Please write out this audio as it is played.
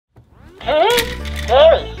Very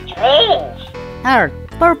strange. Art,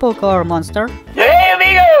 purple core monster. Hey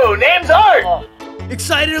amigo, name's Art.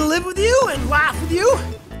 Excited to live with you and laugh with you?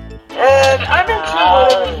 And I'm into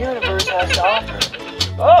whatever the universe has to offer.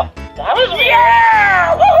 Oh, that was weird.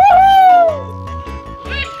 Yeah! Woohoo!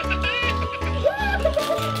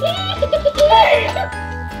 Hey!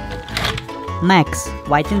 Max,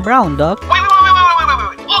 white and brown dog. Wait!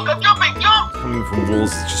 Look, I'm jumping! Jump! Coming from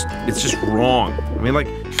wolves, it's just wrong. I mean, like,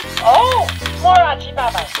 Oh, Morachi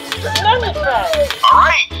Baba. Let me try.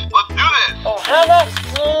 Alright, let's do this! Ohana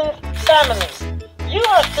means family. You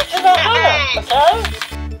are stitching Ohana, okay?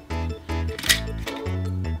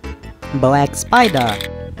 Black spider.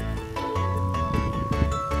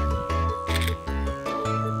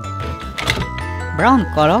 Brown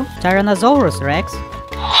color, Tyrannosaurus Rex.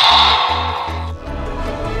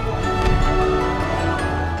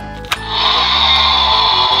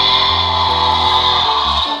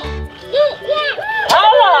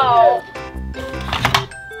 Hello.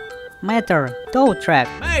 Matter, tow track.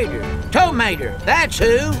 Mater, Toe Mater, that's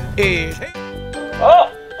who is he?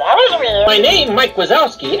 Oh, that was weird. My name, Mike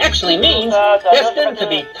Wazowski, actually means destined to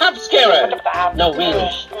be top scarer. No, really.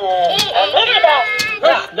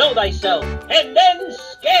 First know thyself, and then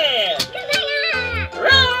scare!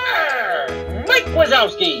 Roar! Mike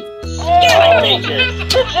Wazowski, scaring nature!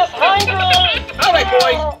 It's just hungry. Alright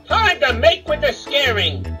boys, time to make with the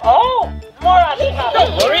scaring! Oh, Morachi Baba.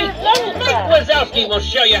 Don't worry, Let me Mike try. Wazowski will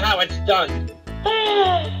show you how it's done.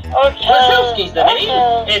 Okay. Wazowski's the name,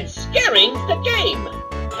 Okay. and scaring's the game.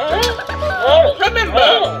 Very Remember,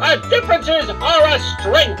 our differences are our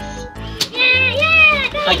strengths.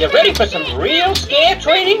 Are you ready for some real scare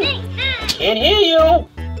training? Can't hear you.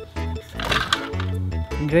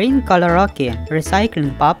 Green color Rocky,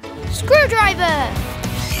 recycling pop. Screwdriver!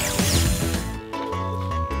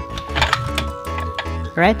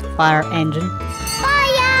 Red fire engine.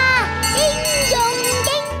 Fire! Ding dong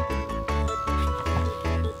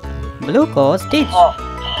ding! Blue core Stitch. Hi.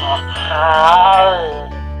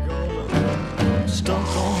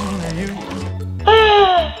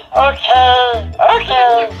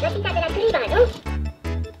 Okay.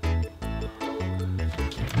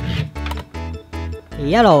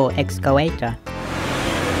 Yellow excavator.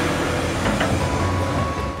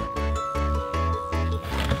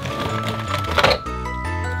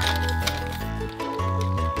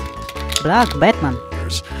 Black Batman.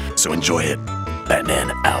 so enjoy it.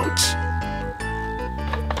 Batman out.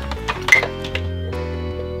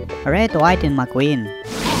 Red, white, and McQueen.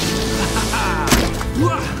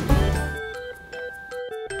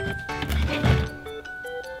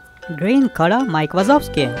 Green color, Mike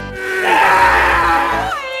Wazowski.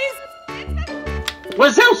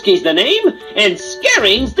 Wazowski's the name, and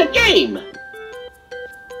scaring's the game.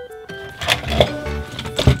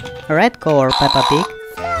 Red color, Peppa Pig.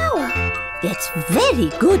 Flower! That's very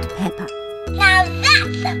good, Peppa. Now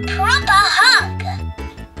that's a proper hug!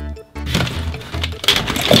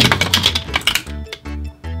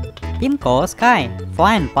 Pink color, Sky.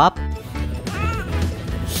 Flying Pop.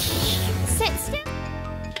 Sit still.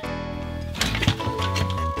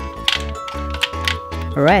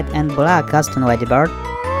 Red and black custom ladybird.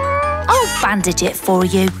 I'll bandage it for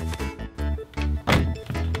you.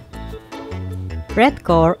 Red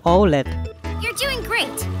color, OLED. You're doing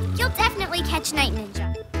great. You'll definitely catch Night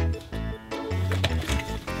Ninja.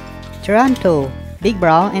 Toronto, big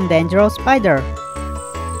brown and dangerous spider.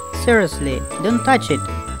 Seriously, don't touch it.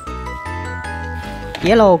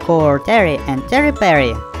 Yellow color, Terry and Terry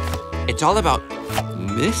Perry. It's all about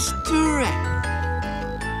misdirect.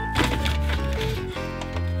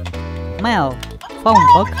 Mel, phone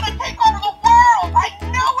hook.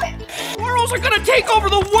 Squirrels are gonna take over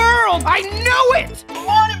the world! I know it!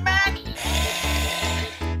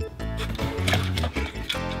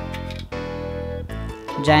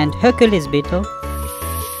 Giant Hercules beetle.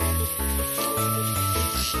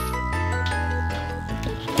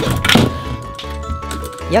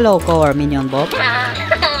 Yellow color, Minion Bob.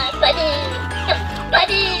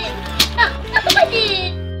 Buddy!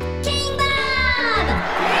 King Bob!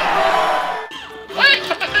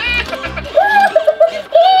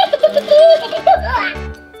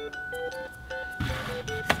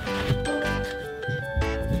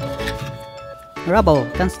 Rubble,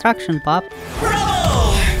 construction pop.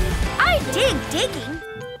 I dig digging.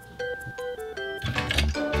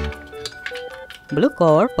 Blue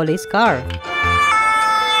color, police car.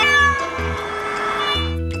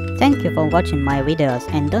 Thank you for watching my videos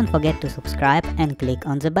and don't forget to subscribe and click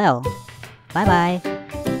on the bell. Bye bye.